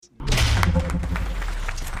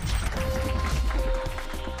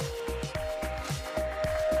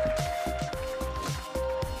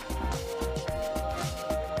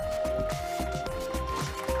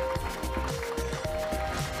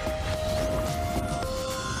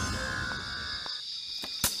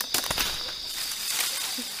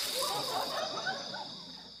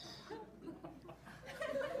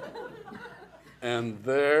And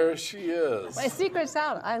there she is. My secret's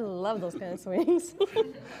out. I love those kind of swings.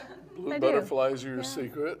 Blue I do. butterflies are your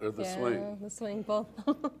secret, or the Yeah, swing? the swing, both.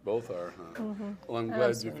 Both are, huh? Well, I'm I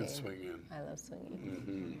glad love you could swinging. swing in. I love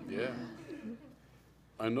swinging. Yeah.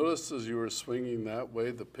 I noticed as you were swinging that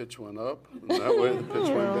way, the pitch went up, and that way, the pitch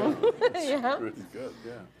went down. It's Yeah. really good,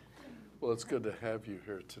 yeah. Well, it's good to have you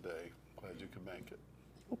here today. Glad you could make it.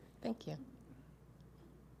 Thank you.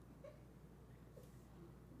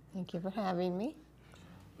 Thank you for having me.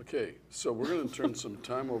 Okay, so we're going to turn some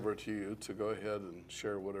time over to you to go ahead and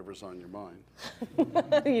share whatever's on your mind.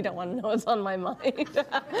 You don't want to know what's on my mind.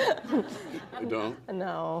 You don't?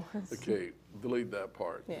 No. Okay, delete that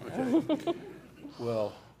part. Yeah. Okay.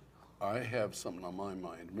 Well, I have something on my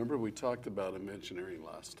mind. Remember we talked about Inventioneering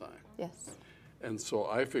last time? Yes. And so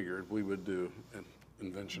I figured we would do an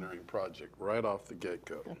Inventioneering project right off the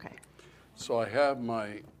get-go. Okay. So I have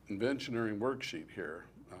my Inventioneering worksheet here.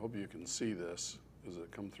 I hope you can see this. Does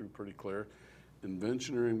it come through pretty clear?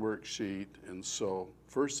 Inventioneering worksheet. And so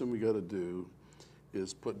first thing we got to do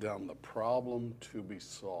is put down the problem to be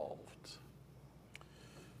solved.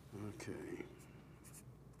 Okay.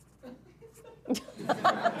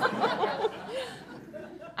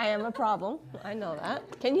 I am a problem. I know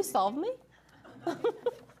that. Can you solve me?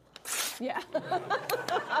 Yeah.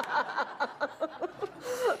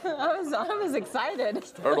 I was excited.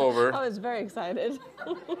 Start over. I was very excited.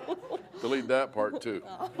 Delete that part too.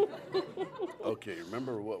 Okay,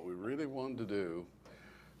 remember what we really wanted to do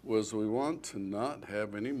was we want to not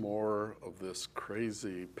have any more of this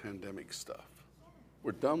crazy pandemic stuff.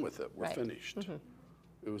 We're done with it. We're Right. finished.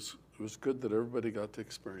 It was good that everybody got to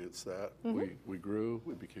experience that. We grew,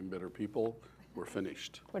 we became better people. We're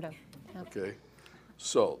finished. We're done. Yep. Okay.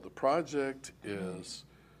 So the project is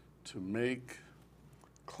to make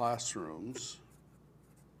classrooms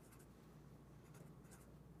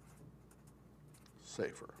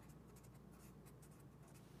safer.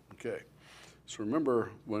 Okay. So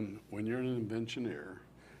remember, when you're an inventioneer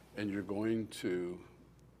and you're going to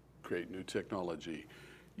create new technology,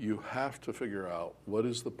 you have to figure out what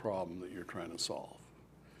is the problem that you're trying to solve.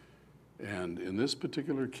 And in this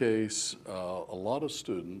particular case, a lot of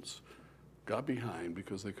students got behind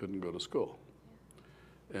because they couldn't go to school.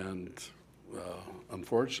 And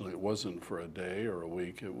unfortunately, it wasn't for a day or a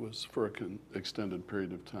week, it was for an extended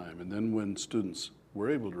period of time. And then when students were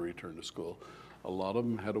able to return to school, a lot of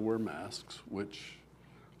them had to wear masks, which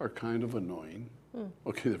are kind of annoying.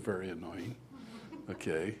 Okay, they're very annoying.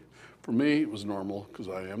 Okay. For me, it was normal because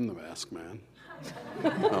I am the mask man.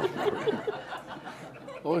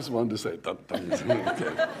 Always wanted to say, dun, dun, dun.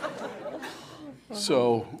 Okay.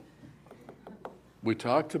 So we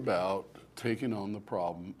talked about taking on the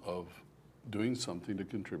problem of doing something to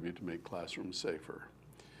contribute to make classrooms safer.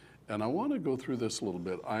 And I want to go through this a little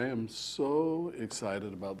bit. I am so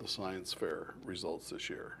excited about the science fair results this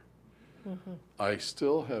year. I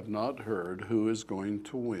still have not heard who is going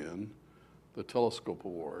to win the telescope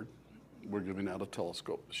award. We're giving out a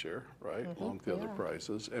telescope this year, right, along with the other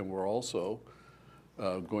prizes. And we're also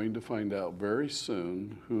going to find out very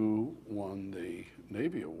soon who won the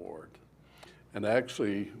Navy award. And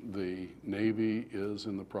actually, the Navy is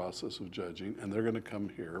in the process of judging, and they're going to come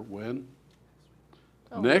here when?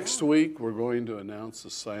 Next week, we're going to announce the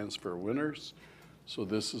Science Fair winners. So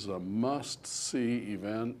this is a must-see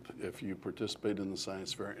event if you participate in the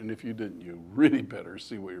Science Fair. And if you didn't, you really better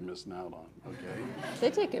see what you're missing out on, okay?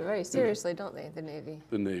 They take it very seriously, don't they, the Navy?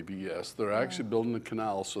 The Navy, yes. They're actually building a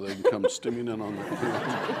canal so they can come steaming in on their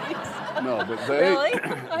No, but Really?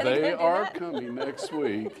 they are coming next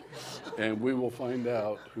week, and we will find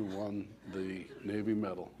out who won the Navy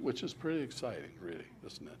medal, which is pretty exciting, really,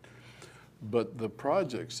 isn't it? But the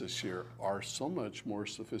projects this year are so much more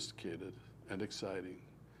sophisticated and exciting.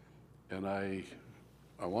 And I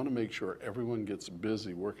want to make sure everyone gets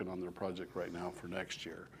busy working on their project right now for next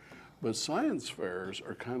year. But science fairs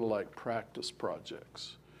are kind of like practice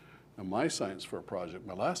projects. Now my science fair project,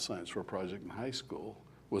 my last science fair project in high school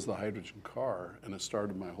was the hydrogen car, and it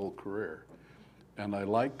started my whole career. And I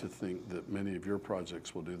like to think that many of your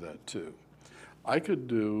projects will do that too. I could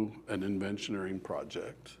do an Inventioneering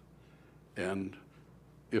project, and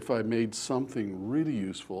if I made something really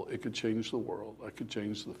useful, it could change the world. I could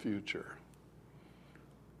change the future.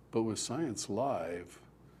 But with Science Live,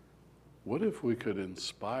 what if we could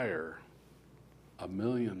inspire 1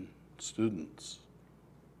 million students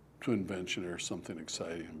to Inventioneer something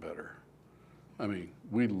exciting and better? I mean,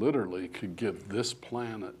 we literally could give this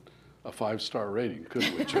planet a 5-star rating,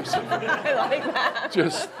 couldn't we, Joseph? I like that.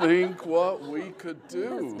 Just think what we could do.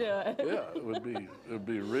 Let's do it. Yeah, it would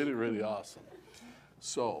be really, really awesome.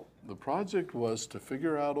 So the project was to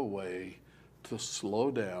figure out a way to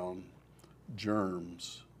slow down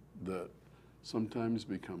germs that sometimes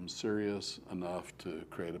become serious enough to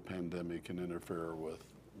create a pandemic and interfere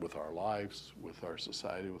with our lives, with our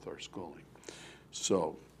society, with our schooling.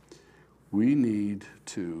 So we need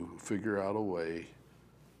to figure out a way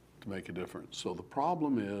to make a difference. So the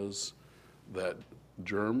problem is that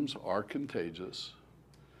germs are contagious,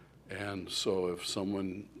 and so if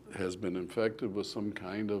someone has been infected with some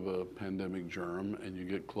kind of a pandemic germ and you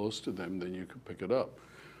get close to them, then you can pick it up.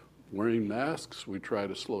 Wearing masks, we try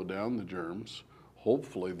to slow down the germs.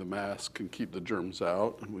 Hopefully the mask can keep the germs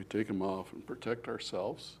out and we take them off and protect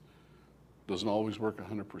ourselves. Doesn't always work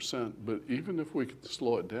 100%, but even if we can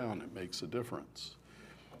slow it down, it makes a difference.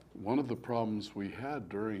 One of the problems we had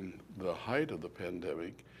during the height of the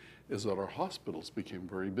pandemic is that our hospitals became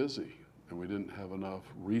very busy and we didn't have enough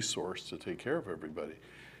resource to take care of everybody.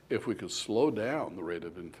 If we could slow down the rate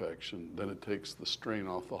of infection, then it takes the strain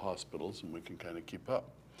off the hospitals and we can kind of keep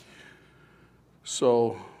up.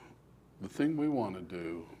 So the thing we want to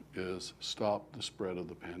do is stop the spread of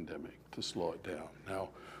the pandemic, to slow it down. Now,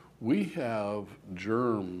 we have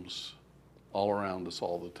germs all around us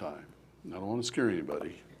all the time. I don't want to scare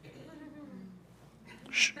anybody.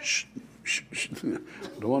 Shh, shh, shh, shh.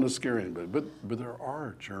 Don't want to scare anybody, but there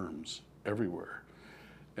are germs everywhere.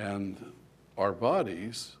 And our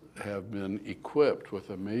bodies have been equipped with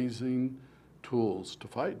amazing tools to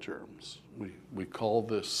fight germs. We call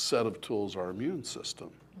this set of tools our immune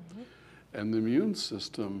system. Mm-hmm. And the immune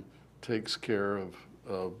system takes care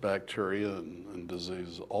of bacteria and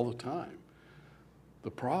diseases all the time.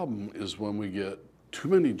 The problem is when we get too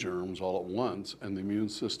many germs all at once and the immune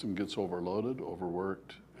system gets overloaded,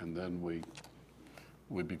 overworked, and then we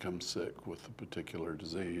become sick with a particular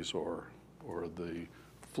disease or the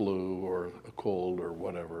flu or a cold or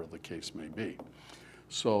whatever the case may be.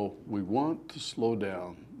 So we want to slow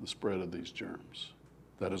down the spread of these germs.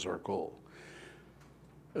 That is our goal.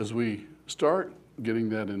 As we start getting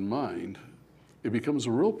that in mind, it becomes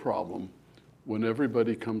a real problem when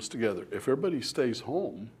everybody comes together. If everybody stays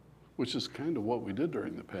home, which is kind of what we did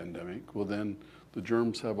during the pandemic, well then the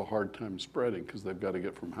germs have a hard time spreading because they've got to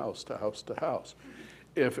get from house to house to house.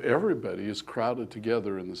 If everybody is crowded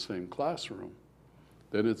together in the same classroom,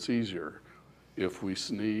 then it's easier. If we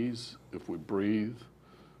sneeze, if we breathe,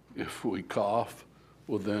 if we cough,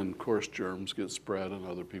 well then of course germs get spread and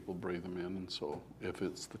other people breathe them in. And so if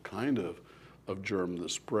it's the kind of germ that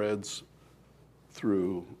spreads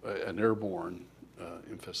through an airborne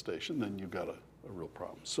infestation, then you've got a real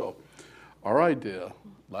problem. So our idea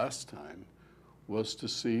last time was to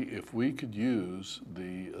see if we could use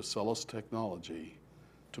the Acellus technology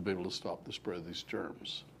to be able to stop the spread of these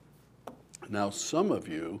germs. Now, some of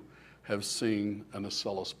you have seen an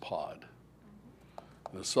Acellus pod.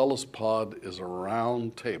 An Acellus pod is a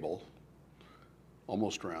round table,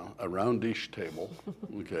 almost round, a roundish table,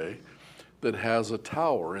 okay, that has a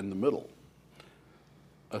tower in the middle.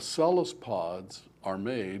 Acellus pods are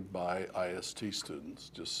made by IST students,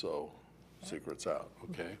 just so secret's out,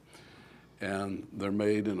 okay? And they're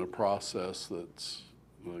made in a process that's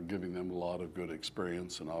giving them a lot of good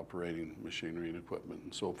experience in operating machinery and equipment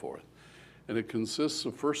and so forth. And it consists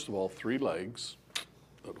of, first of all, 3 legs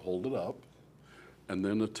that hold it up, and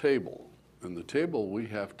then a table. And the table we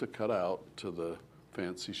have to cut out to the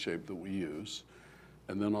fancy shape that we use.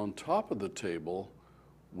 And then on top of the table,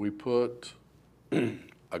 we put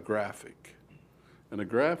a graphic. And a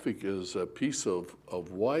graphic is a piece of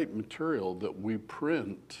white material that we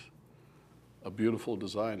print a beautiful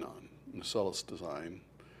design on, an Acellus design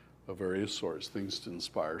of various sorts, things to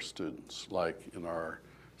inspire students. Like in our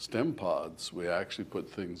STEM pods, we actually put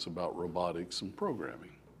things about robotics and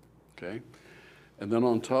programming, okay? And then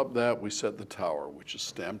on top of that, we set the tower, which is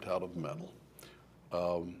stamped out of metal.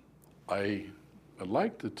 I'd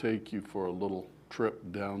like to take you for a little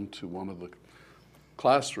trip down to one of the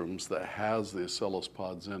classrooms that has the Acellus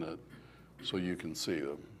pods in it so you can see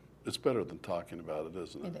them. It's better than talking about it,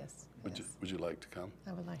 isn't it? It is. Would you like to come?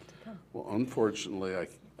 I would like to come. Well, unfortunately,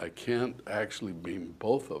 I can't actually beam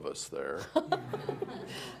both of us there,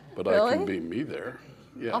 but Really? I can beam me there.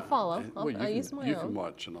 Yeah. I'll follow. Well, I'll use my you own. can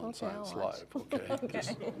watch it on Okay, Science I'll watch. Live, okay? Okay.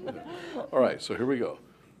 Yeah. All right, so here we go.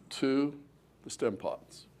 To the STEM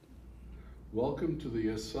pods. Welcome to the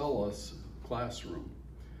Acellus classroom.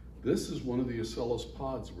 This is one of the Acellus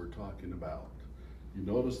pods we're talking about. You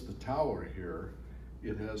notice the tower here.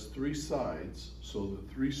 It has 3 sides so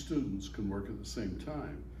that 3 students can work at the same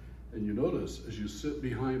time. And you notice as you sit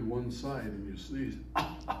behind one side and you sneeze,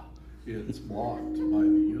 it's blocked by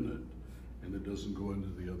the unit and it doesn't go into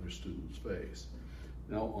the other student's face.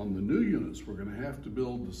 Now on the new units we're going to have to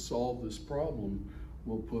build to solve this problem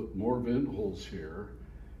we'll put more vent holes here,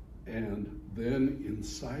 and then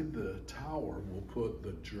inside the tower, we'll put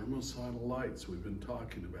the germicidal lights we've been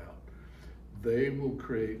talking about. They will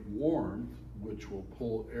create warmth, which will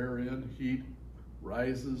pull air in, heat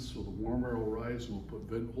rises, so the warm air will rise, and we'll put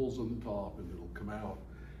vent holes on the top, and it'll come out.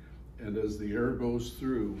 And as the air goes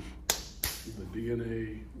through, the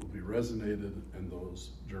DNA will be resonated, and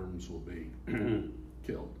those germs will be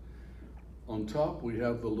killed. On top, we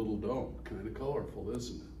have the little dome, kind of colorful,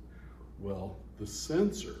 isn't it? Well, the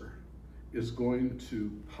sensor is going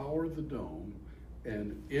to power the dome,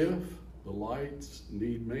 and if the lights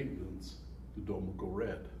need maintenance, the dome will go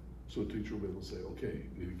red. So a teacher will be able to say, okay,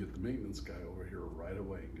 you need to get the maintenance guy over here right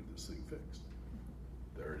away and get this thing fixed.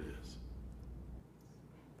 There it is.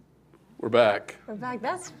 We're back. We're back.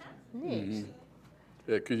 That's neat.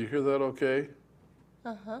 Mm-hmm. Yeah, could you hear that okay?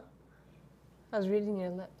 Uh-huh. I was reading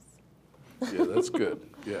your lips. Yeah, that's good,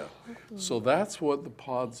 yeah. So that's what the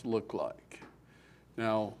pods look like.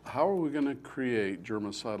 Now, how are we gonna create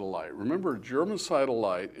germicidal light? Remember, germicidal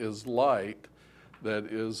light is light that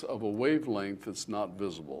is of a wavelength that's not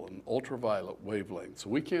visible, an ultraviolet wavelength. So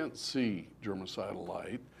we can't see germicidal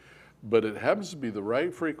light, but it happens to be the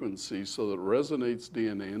right frequency so that it resonates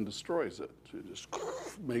DNA and destroys it. It just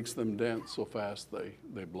makes them dance so fast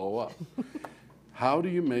they blow up. How do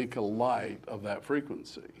you make a light of that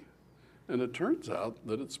frequency? And it turns out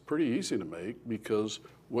that it's pretty easy to make, because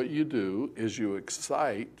what you do is you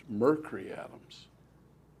excite mercury atoms.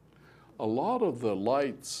 A lot of the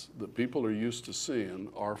lights that people are used to seeing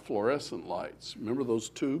are fluorescent lights. Remember those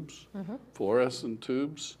tubes? Mm-hmm. Fluorescent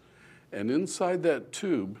tubes? And inside that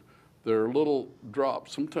tube, there are little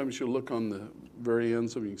drops. Sometimes you look on the very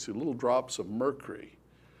ends of it, you can see little drops of mercury.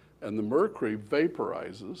 And the mercury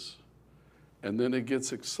vaporizes, and then it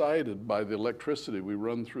gets excited by the electricity we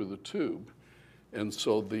run through the tube. And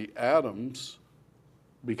so the atoms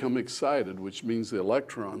become excited, which means the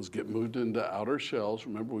electrons get moved into outer shells.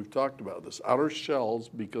 Remember, we've talked about this. Outer shells,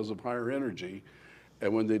 because of higher energy,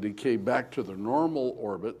 and when they decay back to their normal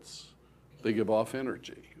orbits, they give off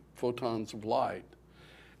energy, photons of light.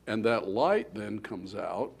 And that light then comes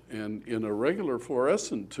out, and in a regular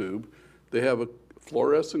fluorescent tube, they have a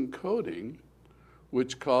fluorescent coating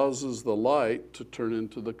which causes the light to turn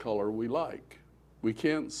into the color we like. We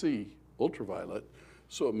can't see ultraviolet,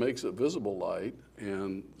 so it makes it visible light,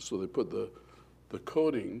 and so they put the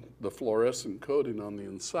coating, the fluorescent coating on the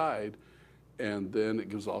inside, and then it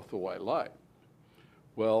gives off the white light.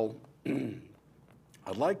 Well,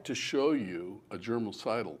 I'd like to show you a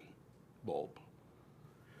germicidal bulb.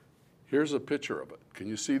 Here's a picture of it. Can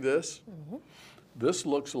you see this? Mm-hmm. This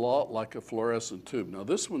looks a lot like a fluorescent tube. Now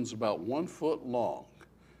this one's about 1 foot long.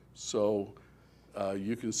 So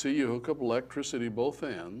you can see you hook up electricity both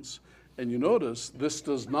ends. And you notice this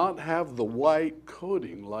does not have the white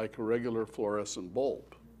coating like a regular fluorescent bulb,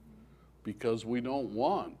 because we don't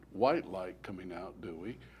want white light coming out, do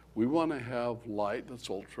we? We want to have light that's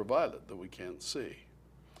ultraviolet that we can't see.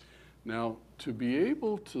 Now, to be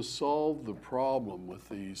able to solve the problem with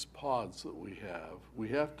these pods that we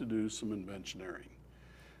have to do some inventioneering.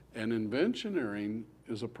 And inventioneering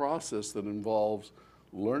is a process that involves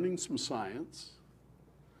learning some science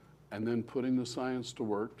and then putting the science to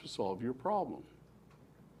work to solve your problem.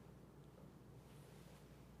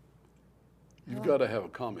 You've got to have a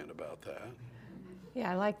comment about that.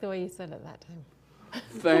 Yeah, I like the way you said it that time.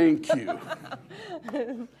 Thank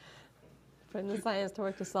you. Putting the science to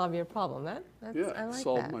work to solve your problem. I like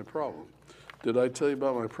solve that. my problem. Did I tell you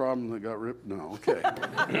about my problem that got ripped? No, okay.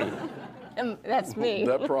 That's me.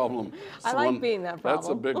 That problem. I like being that problem. That's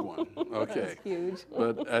a big one. Okay. That's huge.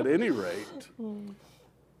 But at any rate,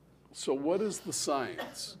 so what is the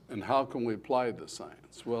science, and how can we apply the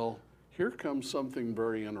science? Well, here comes something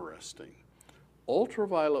very interesting.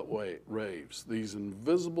 Ultraviolet rays, these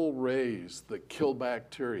invisible rays that kill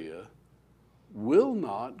bacteria, will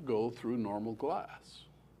not go through normal glass.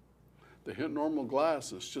 They hit normal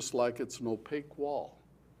glass, it's just like it's an opaque wall.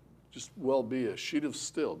 Just well be a sheet of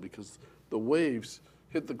steel, because the waves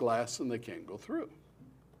hit the glass and they can't go through.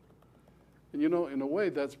 And you know, in a way,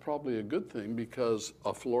 that's probably a good thing, because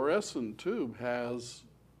a fluorescent tube has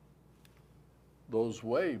those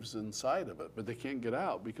waves inside of it, but they can't get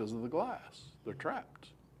out because of the glass. They're trapped.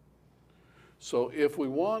 So if we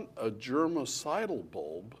want a germicidal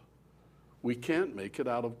bulb, we can't make it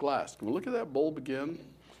out of glass. Can we look at that bulb again?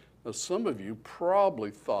 Now, some of you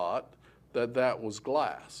probably thought that that was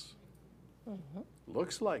glass. Mm-hmm.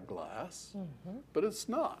 Looks like glass, but it's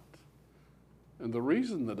not. And the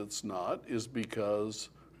reason that it's not is because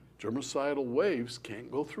germicidal waves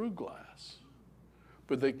can't go through glass,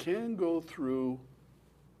 but they can go through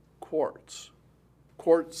quartz.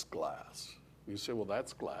 quartz glass. You say, well,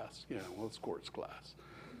 that's glass. Yeah, well, it's quartz glass.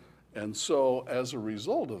 And so as a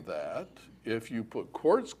result of that, if you put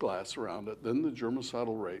quartz glass around it, then the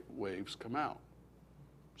germicidal waves come out.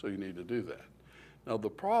 So you need to do that. Now the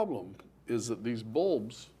problem is that these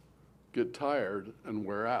bulbs get tired and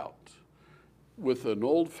wear out. With an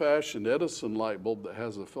old-fashioned Edison light bulb that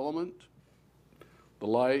has a filament, the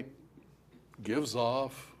light gives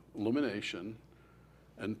off illumination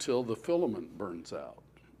until the filament burns out.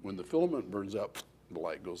 When the filament burns out, the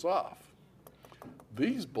light goes off.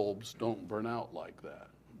 These bulbs don't burn out like that.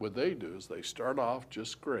 What they do is they start off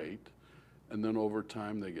just great, and then over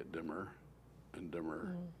time they get dimmer and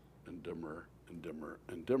dimmer and dimmer and dimmer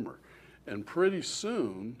and dimmer. And pretty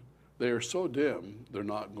soon, they are so dim, they're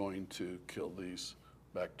not going to kill these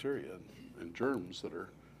bacteria and germs that are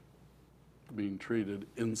being treated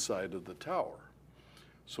inside of the tower.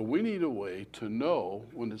 So we need a way to know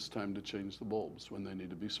when it's time to change the bulbs, when they need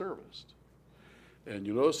to be serviced. And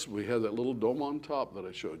you notice we have that little dome on top that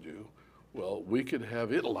I showed you. Well, we could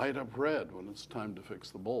have it light up red when it's time to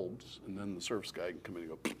fix the bulbs, and then the service guy can come in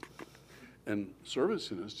and go, and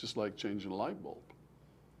servicing is just like changing a light bulb.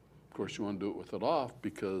 Of course, you want to do it with it off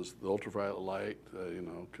because the ultraviolet light,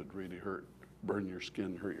 could really burn your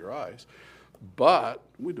skin, hurt your eyes. But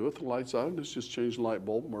we do it with the lights on, it's just change the light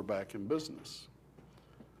bulb and we're back in business.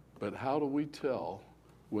 But how do we tell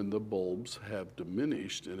when the bulbs have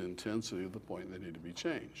diminished in intensity to the point they need to be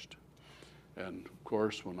changed? And of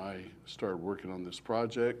course, when I started working on this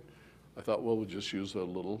project, I thought, well, we'll just use a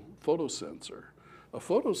little photosensor. A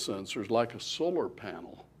photosensor is like a solar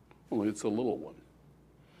panel, only it's a little one.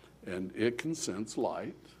 And it can sense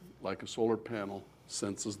light, like a solar panel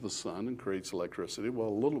senses the sun and creates electricity. Well, a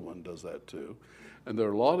little one does that too. And there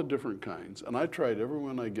are a lot of different kinds. And I tried every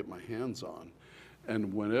one I get my hands on.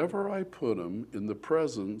 And whenever I put them in the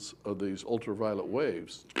presence of these ultraviolet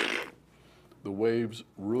waves, the waves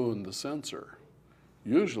ruin the sensor,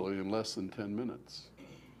 usually in less than 10 minutes.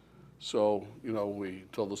 So, we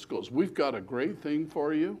tell the schools, we've got a great thing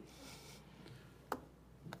for you.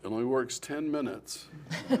 It only works 10 minutes.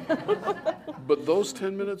 But those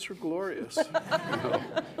 10 minutes are glorious.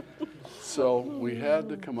 So we had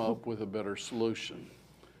to come up with a better solution.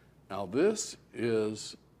 Now this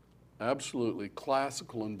is absolutely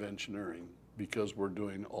classical inventioneering because we're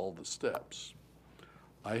doing all the steps.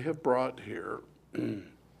 I have brought here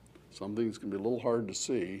something that's going to be a little hard to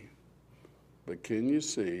see, but can you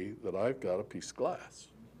see that I've got a piece of glass?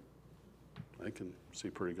 I can see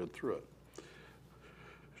pretty good through it.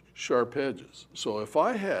 Sharp edges. So if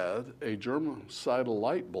I had a germicidal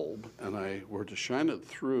light bulb and I were to shine it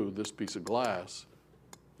through this piece of glass,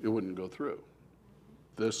 it wouldn't go through.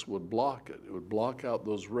 This would block it. It would block out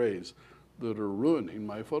those rays that are ruining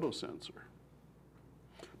my photosensor.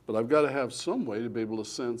 But I've got to have some way to be able to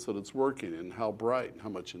sense that it's working and how bright and how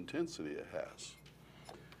much intensity it has.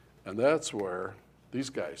 And that's where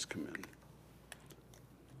these guys come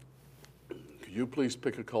in. Could you please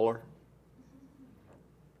pick a color?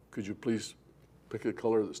 Could you please pick a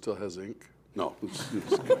color that still has ink? No.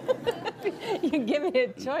 You give me a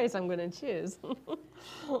choice, I'm going to choose.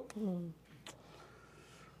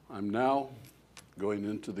 I'm now going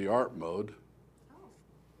into the art mode.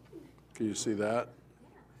 Can you see that?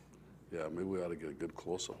 Yeah, maybe we ought to get a good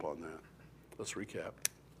close-up on that. Let's recap.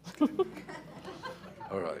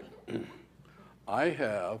 All right. I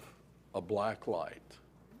have a black light.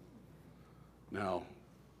 Now,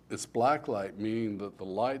 it's black light, meaning that the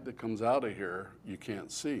light that comes out of here you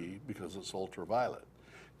can't see because it's ultraviolet.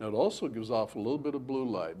 Now it also gives off a little bit of blue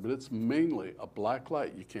light, but it's mainly a black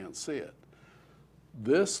light, you can't see it.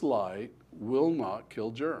 This light will not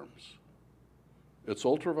kill germs. It's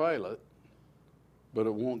ultraviolet, but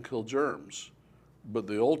it won't kill germs. But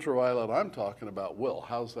the ultraviolet I'm talking about will.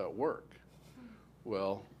 How's that work?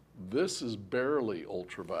 Well, this is barely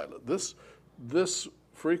ultraviolet. This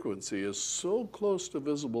frequency is so close to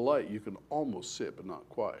visible light you can almost see it, but not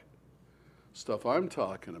quite. Stuff I'm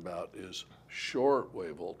talking about is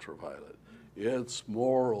shortwave ultraviolet. It's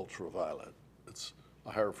more ultraviolet. It's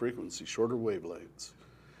a higher frequency, shorter wavelengths.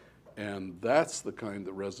 And that's the kind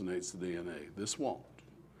that resonates the DNA. This won't.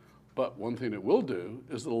 But one thing it will do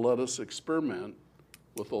is it'll let us experiment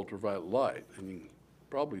with ultraviolet light. And you can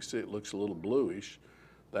probably see it looks a little bluish.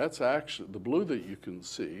 That's actually, the blue that you can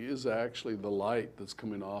see is actually the light that's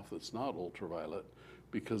coming off that's not ultraviolet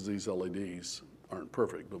because these LEDs aren't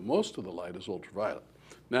perfect, but most of the light is ultraviolet.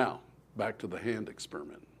 Now, back to the hand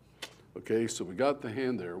experiment. Okay, so we got the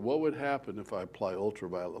hand there. What would happen if I apply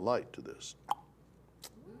ultraviolet light to this?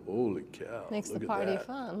 Holy cow. Makes the party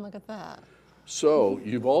fun, look at that. So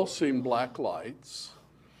you've all seen black lights,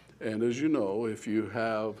 And as you know, if you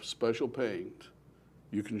have special paint,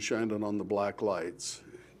 you can shine it on the black lights.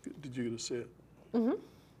 Did you get to see it? Mm-hmm.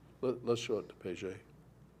 Let's show it to Paige.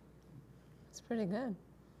 It's pretty good.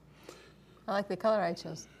 I like the color I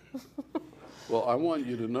chose. Well, I want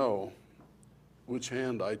you to know which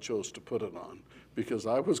hand I chose to put it on, because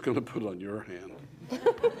I was going to put it on your hand. And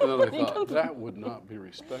then I thought, that would not be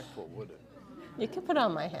respectful, would it? You can put it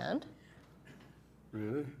on my hand.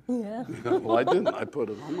 Really? Yeah. Well, I didn't. I put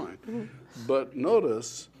it on mine. But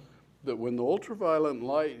notice that when the ultraviolet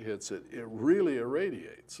light hits it, it really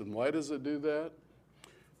irradiates. And why does it do that?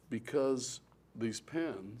 Because these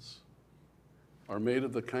pens are made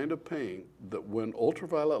of the kind of paint that when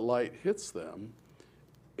ultraviolet light hits them,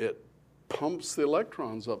 it pumps the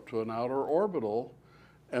electrons up to an outer orbital,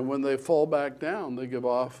 and when they fall back down, they give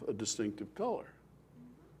off a distinctive color.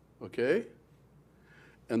 Okay?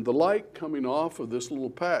 And the light coming off of this little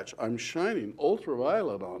patch, I'm shining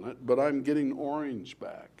ultraviolet on it, but I'm getting orange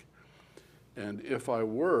back. And if I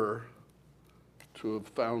were to have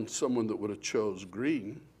found someone that would have chose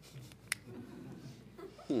green,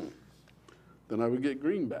 then I would get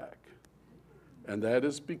green back. And that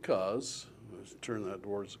is because, let's turn that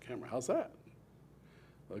towards the camera. How's that?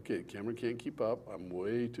 Okay, the camera can't keep up. I'm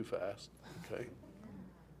way too fast. Okay.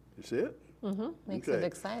 You see it? Mm-hmm. Makes Okay. it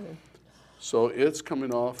excited. So it's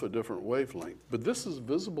coming off a different wavelength. But this is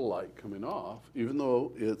visible light coming off, even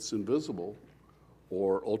though it's invisible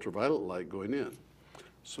or ultraviolet light going in.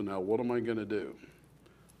 So now what am I going to do?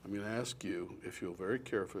 I'm going to ask you if you'll very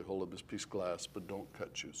carefully hold up this piece of glass, but don't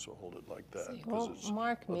cut you, so hold it like that. So you 'cause won't it's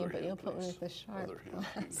mark me, other but hand, you'll put me please. with the sharp Other hand,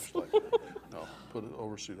 glass. just like that. No, put it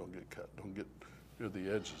over so you don't get cut. Don't get near the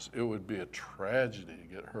edges. It would be a tragedy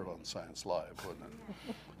to get hurt on Science Live, wouldn't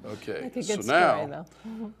it? Okay, Like a so good now story,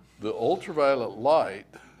 though. the ultraviolet light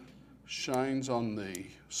shines on the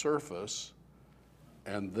surface,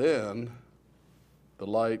 and then the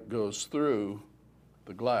light goes through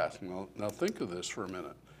the glass. Now think of this for a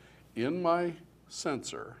minute. In my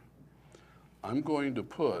sensor, I'm going to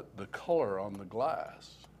put the color on the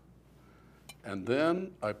glass, and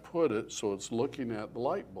then I put it so it's looking at the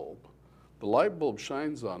light bulb. The light bulb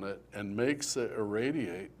shines on it and makes it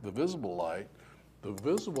irradiate the visible light. The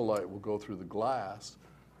visible light will go through the glass,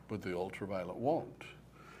 but the ultraviolet won't.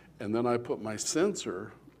 And then I put my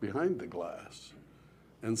sensor behind the glass.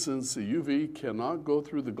 And since the UV cannot go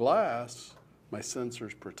through the glass, my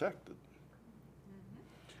sensor's protected.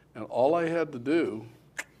 And all I had to do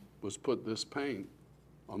was put this paint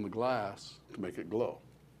on the glass to make it glow.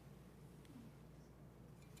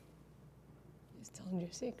 Just telling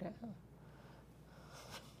your secret, huh?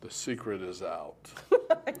 The secret is out.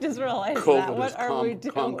 I just realized that. COVID What is are we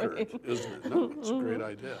doing? conquered, isn't it? No, it's a great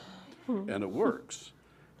idea. And it works.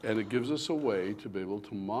 And it gives us a way to be able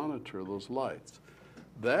to monitor those lights.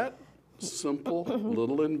 That simple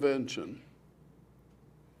little invention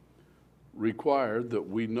required that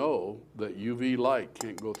we know that UV light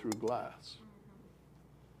can't go through glass,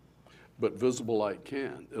 but visible light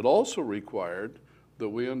can. It also required that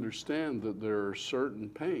we understand that there are certain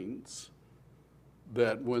paints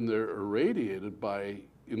that when they're irradiated by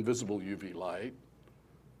invisible UV light,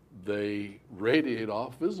 they radiate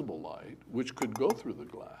off visible light, which could go through the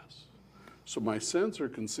glass. So my sensor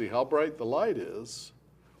can see how bright the light is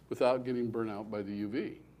without getting burnt out by the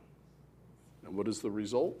UV. And what is the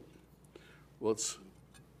result? Let's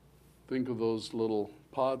think of those little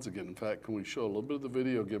pods again. In fact, can we show a little bit of the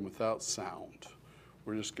video again without sound?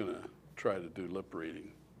 We're just going to try to do lip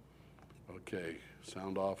reading. Okay,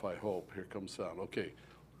 sound off, I hope. Here comes sound. Okay,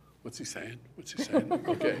 what's he saying? What's he saying?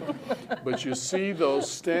 Okay, but you see those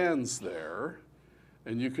stands there,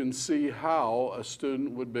 and you can see how a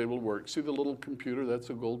student would be able to work. See the little computer?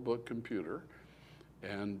 That's a Goldbook computer.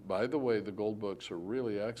 And by the way, the Goldbooks are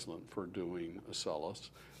really excellent for doing Acellus,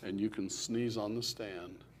 and you can sneeze on the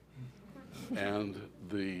stand, and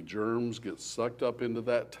the germs get sucked up into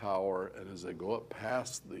that tower, and as they go up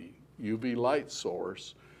past the UV light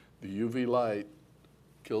source, the UV light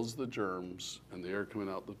kills the germs, and the air coming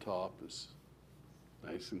out the top is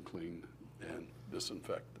nice and clean and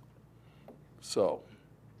disinfected. So,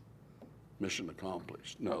 mission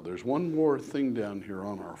accomplished. Now, there's one more thing down here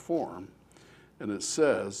on our form, and it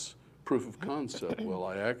says proof of concept. Well,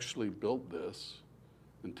 I actually built this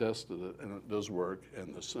and tested it, and it does work,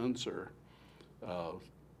 and the sensor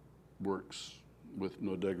works with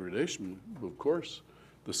no degradation. Of course,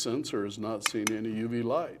 the sensor is not seeing any UV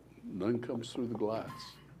light. None comes through the glass,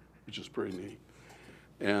 which is pretty neat.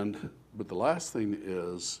 But the last thing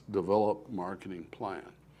is develop marketing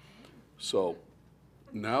plan. So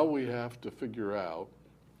now we have to figure out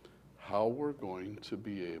how we're going to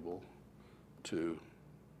be able to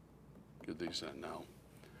get these in now.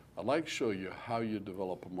 I'd like to show you how you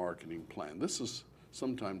develop a marketing plan. This is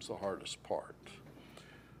sometimes the hardest part.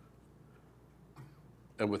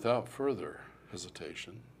 And without further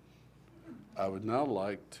hesitation, I would now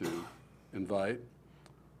like to invite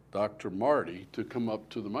Dr. Marty to come up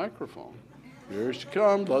to the microphone. Here she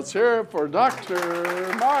comes. Let's hear it for Dr.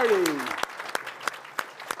 Marty.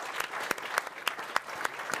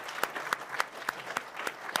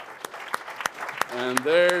 And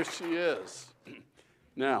there she is.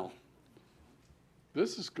 Now,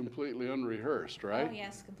 this is completely unrehearsed, right? Oh,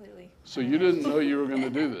 yes, completely. So you didn't know you were going to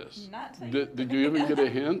do this? Not till Did you even get a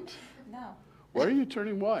hint? No, Why are you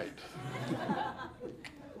turning white? I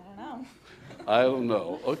don't know. I don't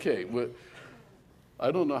know. Okay,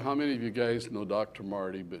 I don't know how many of you guys know Dr.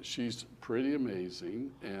 Marty, but she's pretty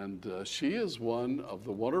amazing. And she is one of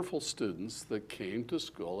the wonderful students that came to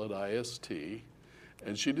school at IST,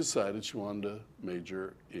 and she decided she wanted to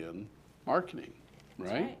major in marketing,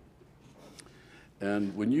 That's right?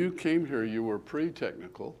 And when you came here, you were pretty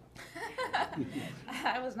technical.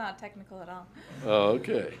 I was not technical at all. Oh,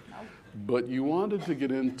 okay. No, But you wanted to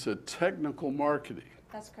get into technical marketing.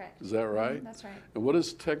 that's correct. Is that right? That's right. And what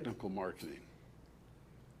is technical marketing?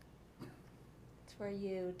 It's where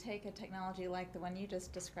you take a technology like the one you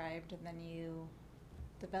just described, and then you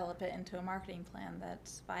develop it into a marketing plan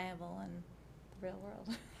that's viable in the real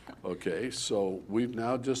world. Okay, so we've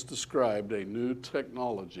now just described a new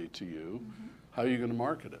technology to you. How are you going to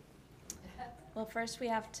market it? Well, first we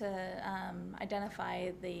have to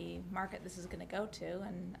identify the market this is going to go to,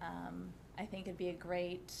 and I think it'd be a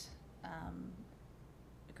great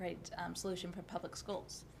solution for public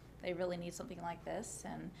schools. They really need something like this,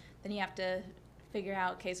 and then you have to figure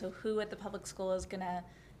out, okay, so who at the public school is going to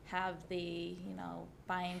have the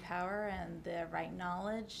buying power and the right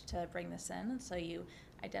knowledge to bring this in. And so you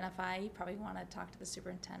identify. You probably want to talk to the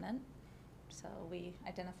superintendent. So we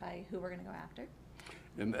identify who we're going to go after.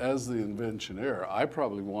 And as the inventioneer, I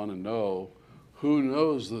probably want to know who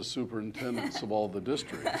knows the superintendents of all the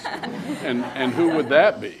districts, and who would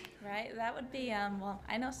that be? Right, that would be, well,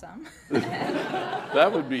 I know some.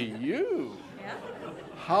 That would be you. Yeah.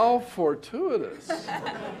 How fortuitous.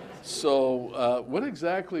 So what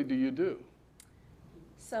exactly do you do?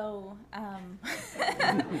 So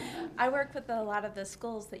I work with a lot of the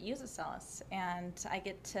schools that use Acellus, and I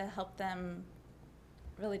get to help them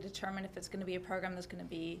really determine if it's going to be a program that's going to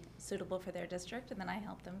be suitable for their district, and then I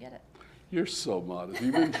help them get it. You're so modest. Have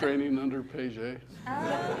you been training under Paget?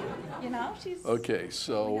 She's... Okay, We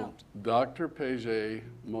so helped. Dr. Paget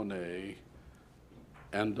Monet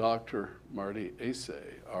and Dr. Marty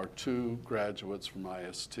Acey are two graduates from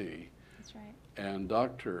IST. That's right. And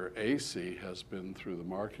Dr. Acey has been through the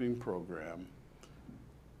marketing program,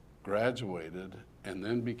 graduated, and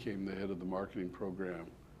then became the head of the marketing program.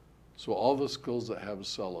 So all the schools that have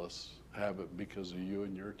Acellus have it because of you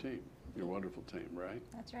and your team, your wonderful team, right?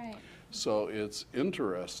 That's right. So it's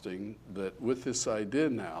interesting that with this idea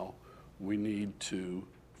now, we need to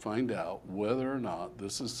find out whether or not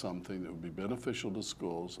this is something that would be beneficial to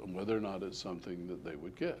schools and whether or not it's something that they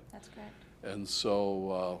would get. That's correct. And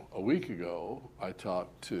so a week ago, I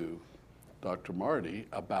talked to Dr. Marty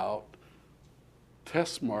about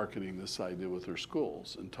test marketing this idea with her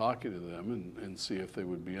schools and talking to them and see if they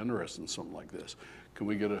would be interested in something like this. Can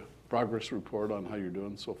we get a progress report on how you're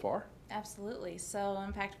doing so far? Absolutely. So,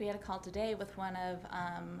 in fact, we had a call today with one of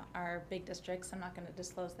our big districts. I'm not going to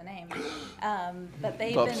disclose the name, but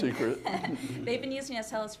Top secret. they've been using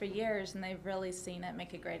Acellus for years, and they've really seen it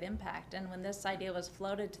make a great impact. And when this idea was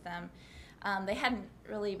floated to them, they hadn't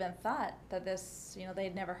really even thought that this,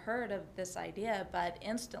 they'd never heard of this idea, but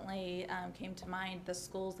instantly came to mind the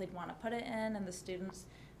schools they'd want to put it in and the students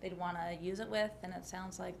they'd want to use it with. And it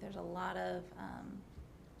sounds like there's a lot of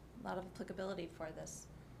applicability for this.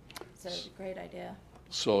 It's a great idea.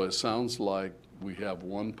 So it sounds like we have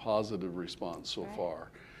one positive response so Right.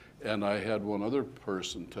 far. And I had one other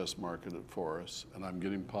person test market it for us, and I'm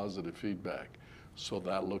getting positive feedback. So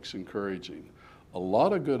that looks encouraging. A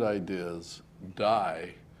lot of good ideas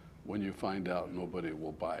die when you find out nobody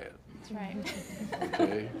will buy it, That's right.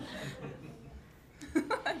 okay?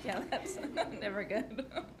 Yeah, that's never good.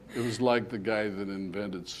 It was like the guy that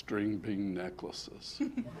invented string bean necklaces.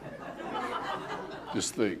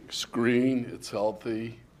 Just think, screen, it's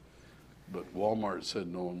healthy, but Walmart said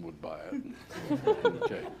no one would buy it.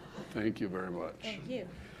 Okay, thank you very much. Thank you.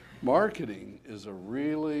 Marketing is a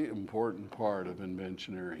really important part of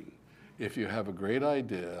inventioneering. If you have a great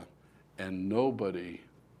idea and nobody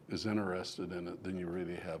is interested in it, then you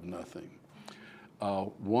really have nothing.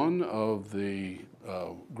 One of the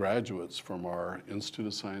graduates from our Institute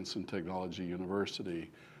of Science and Technology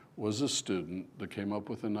University was a student that came up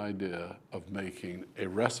with an idea of making a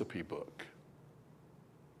recipe book.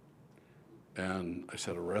 And I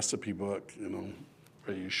said, a recipe book, you know,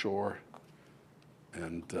 are you sure?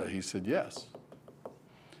 And he said, yes.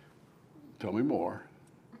 Tell me more.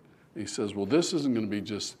 He says, well, this isn't going to be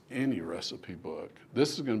just any recipe book.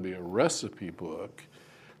 This is going to be a recipe book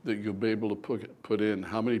that you'll be able to put in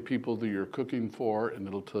how many people that you're cooking for, and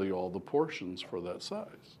it'll tell you all the portions for that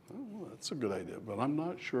size. Oh, well, that's a good idea, but I'm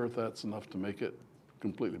not sure if that's enough to make it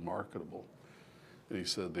completely marketable. And he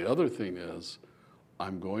said, the other thing is,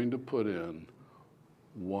 I'm going to put in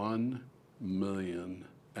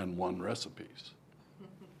 1,000,001 recipes.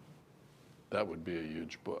 That would be a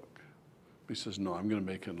huge book. He says, no, I'm going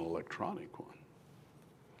to make an electronic one.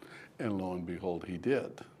 And lo and behold, he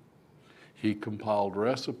did. He compiled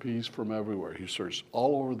recipes from everywhere. He searched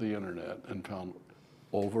all over the internet and found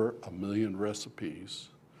over 1,000,000 recipes,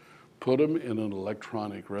 put them in an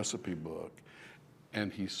electronic recipe book,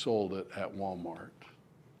 and he sold it at Walmart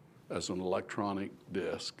as an electronic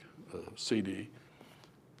disc, a CD,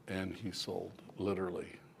 and he sold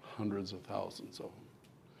literally hundreds of thousands of them.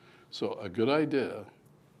 So a good idea.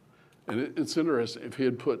 And it's interesting, if he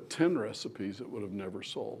had put 10 recipes, it would have never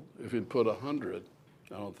sold. If he'd put 100,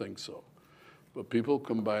 I don't think so. But people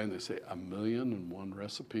come by and they say, 1,000,001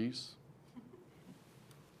 recipes,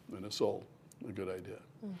 and it's sold. A good idea.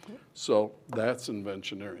 Mm-hmm. So that's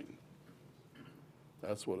inventioneering.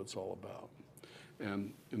 That's what it's all about.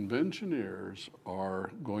 And inventioneers are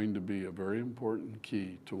going to be a very important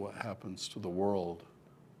key to what happens to the world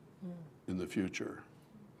in the future.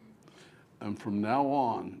 And from now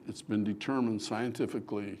on, it's been determined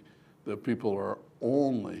scientifically that people are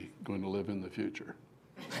only going to live in the future.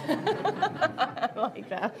 I like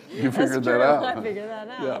that. You figured that out. I figured that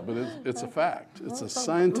out. Yeah, but it's a fact. It's a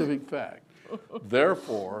scientific fact.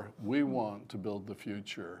 Therefore, we want to build the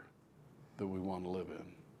future that we want to live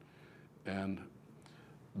in. And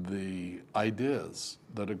the ideas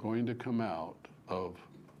that are going to come out of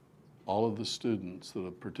all of the students that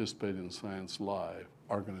have participated in Science Live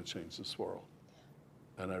are going to change this world.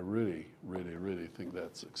 And I really, really, really think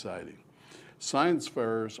that's exciting. Science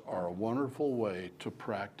fairs are a wonderful way to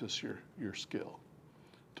practice your skill,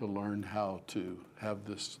 to learn how to have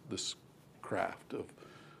this craft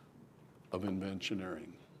of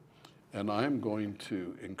inventioneering. And I'm going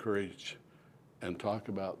to encourage and talk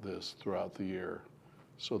about this throughout the year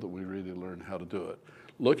so that we really learn how to do it.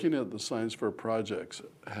 Looking at the Science Fair projects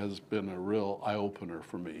has been a real eye-opener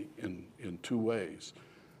for me in two ways.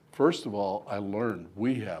 First of all, I learned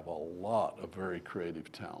we have a lot of very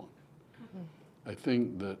creative talent. I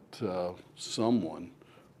think that someone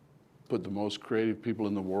put the most creative people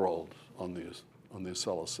in the world on the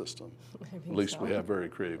Acela system. At least we have very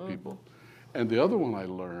creative people. And the other one I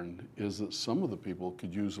learned is that some of the people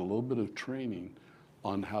could use a little bit of training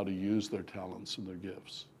on how to use their talents and their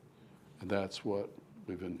gifts. And that's what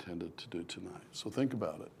we've intended to do tonight. So think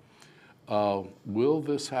about it. Will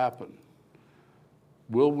this happen?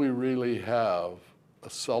 Will we really have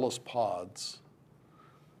Acellus pods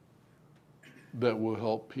that will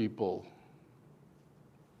help people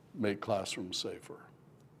make classrooms safer?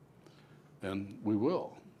 And we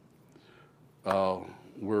will.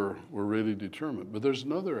 We're really determined. But there's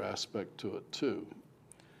another aspect to it too.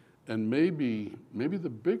 And maybe the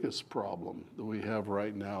biggest problem that we have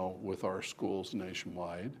right now with our schools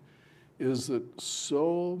nationwide is that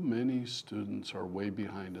so many students are way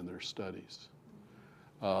behind in their studies.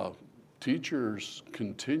 Teachers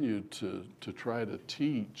continue to try to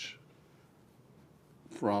teach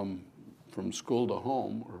from school to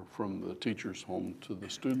home, or from the teacher's home to the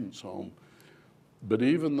student's home. But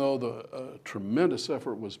even though the tremendous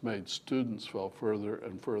effort was made, students fell further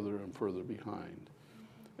and further and further behind.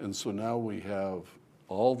 And so now we have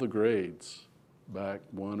all the grades back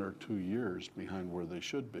 1 or 2 years behind where they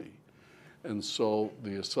should be. And so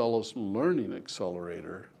the Acellus Learning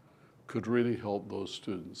Accelerator could really help those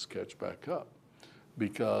students catch back up,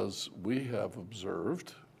 because we have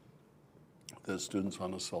observed that students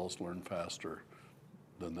on Acellus learn faster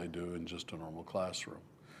than they do in just a normal classroom.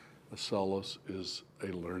 Acellus is a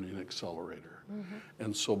learning accelerator.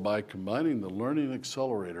 And so by combining the learning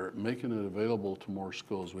accelerator, making it available to more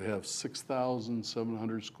schools, we have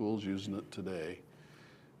 6,700 schools using it today,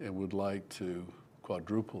 and would like to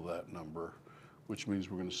quadruple that number, which means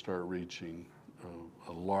we're going to start reaching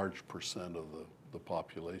a large percent of the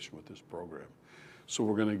population with this program. So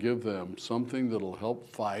we're going to give them something that'll help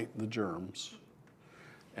fight the germs,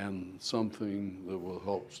 and something that will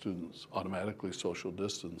help students automatically social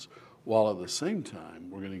distance, while at the same time,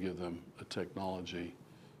 we're going to give them a technology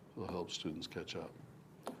that will help students catch up.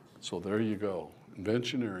 So there you go.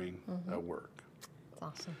 Inventioneering at work. It's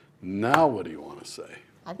awesome. Now what do you want to say?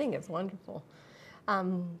 I think it's wonderful.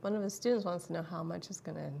 One of the students wants to know how much it's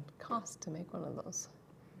going to cost to make one of those.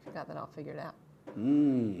 Got that all figured out.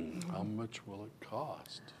 How much will it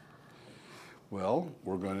cost? Well,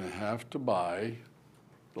 we're going to have to buy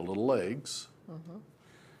the little legs.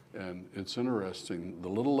 And it's interesting, the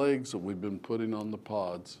little legs that we've been putting on the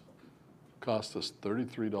pods cost us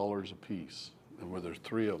 $33 a piece. And where there's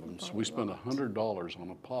 3 of them, so we spend $100 on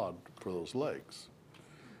a pod for those legs.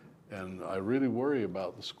 And I really worry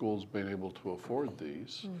about the schools being able to afford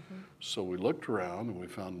these. So we looked around and we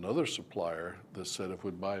found another supplier that said if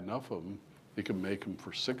we'd buy enough of them, he could make them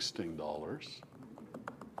for $16.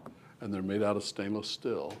 And they're made out of stainless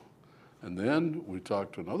steel. And then we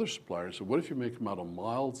talked to another supplier and said, what if you make them out of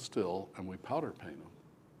mild steel and we powder paint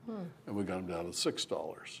them? And we got them down to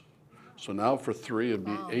 $6. So now for 3, it'd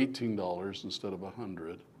be $18 instead of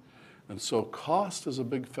 $100. And so cost is a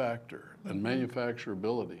big factor, and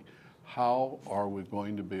manufacturability. How are we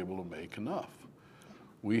going to be able to make enough?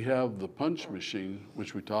 We have the punch machine,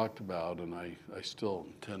 which we talked about, and I still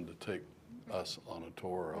intend to take us on a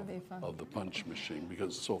tour of the punch machine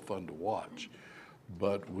because it's so fun to watch.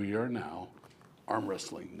 But we are now arm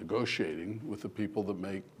wrestling, negotiating with the people that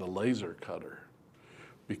make the laser cutter.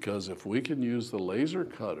 Because if we can use the laser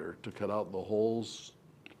cutter to cut out the holes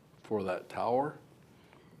for that tower,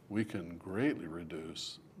 we can greatly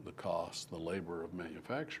reduce the cost, the labor of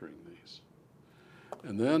manufacturing these.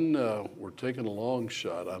 And then we're taking a long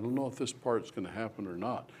shot. I don't know if this part's going to happen or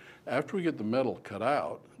not. After we get the metal cut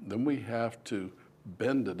out, then we have to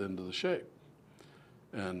bend it into the shape.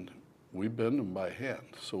 And we bend them by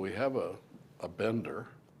hand. So we have a bender,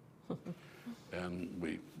 and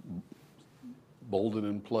we bolt it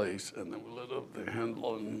in place, and then we let up the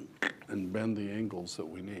handle and bend the angles that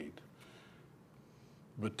we need.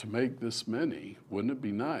 But to make this many, wouldn't it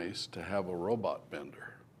be nice to have a robot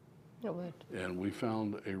bender? It would. And we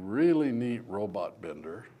found a really neat robot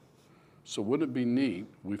bender. So wouldn't it be neat?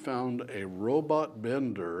 We found a robot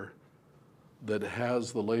bender that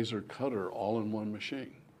has the laser cutter all in one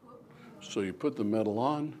machine. So you put the metal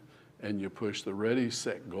on, and you push the ready,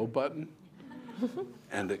 set, go button,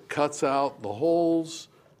 and it cuts out the holes,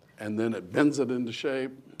 and then it bends it into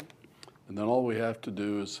shape. And then all we have to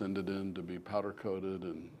do is send it in to be powder coated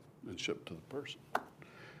and shipped to the person.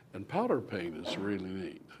 And powder paint is really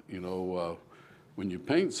neat. You know, when you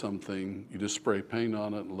paint something, you just spray paint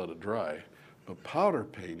on it and let it dry. But powder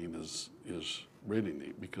painting is really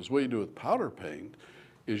neat because what you do with powder paint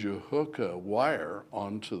is you hook a wire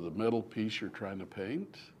onto the metal piece you're trying to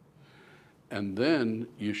paint, and then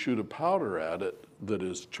you shoot a powder at it that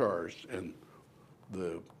is charged. And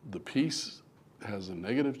the piece has a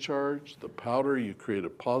negative charge. The powder, you create a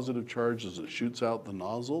positive charge as it shoots out the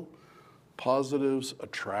nozzle. Positives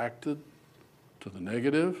attracted to the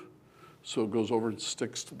negative, so it goes over and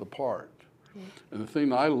sticks to the part. And the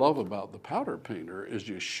thing I love about the powder painter is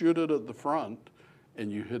you shoot it at the front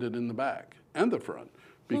and you hit it in the back and the front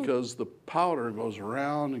because the powder goes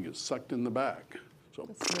around and gets sucked in the back. So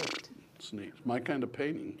That's neat. it's neat. It's my kind of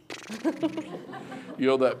painting. You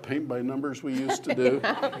know that paint by numbers we used to do?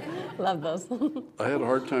 Love those. I had a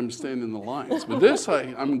hard time staying in the lines. But this,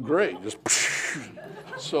 I'm great. Just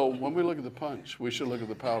so when we look at the punch, we should look at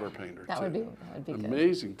the powder painter That too. would be good.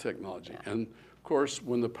 Amazing technology. And of course,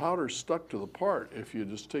 when the powder's stuck to the part, if you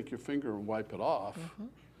just take your finger and wipe it off,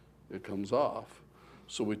 it comes off.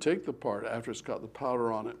 So we take the part after it's got the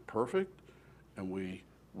powder on it perfect, and we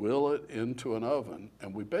wheel it into an oven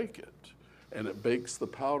and we bake it. And it bakes the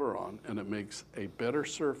powder on, and it makes a better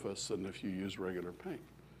surface than if you use regular paint.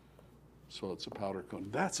 So it's a powder cone.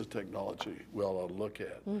 That's a technology we ought to look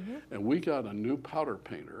at. And we got a new powder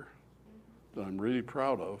painter that I'm really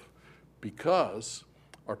proud of because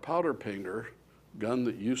our powder painter gun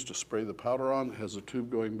that used to spray the powder on has a tube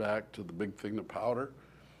going back to the big thing of powder.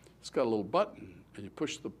 It's got a little button, and you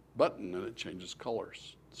push the button and it changes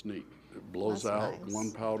colors. It's neat. It blows That's out nice.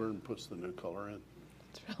 one powder and puts the new color in.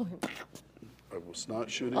 It's really I was not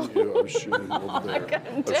shooting you, I was shooting over there.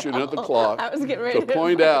 I was shooting at the tell. clock I was getting ready to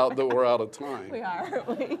point out that we're out of time. We are, aren't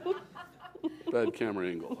we? Bad camera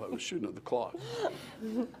angle. I was shooting at the clock.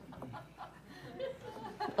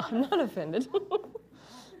 I'm not offended.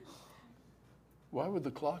 Why would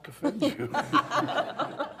the clock offend you?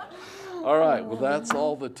 All right, well, that's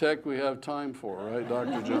all the tech we have time for, right,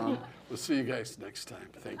 Dr. John? We'll see you guys next time.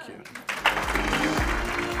 Thank you.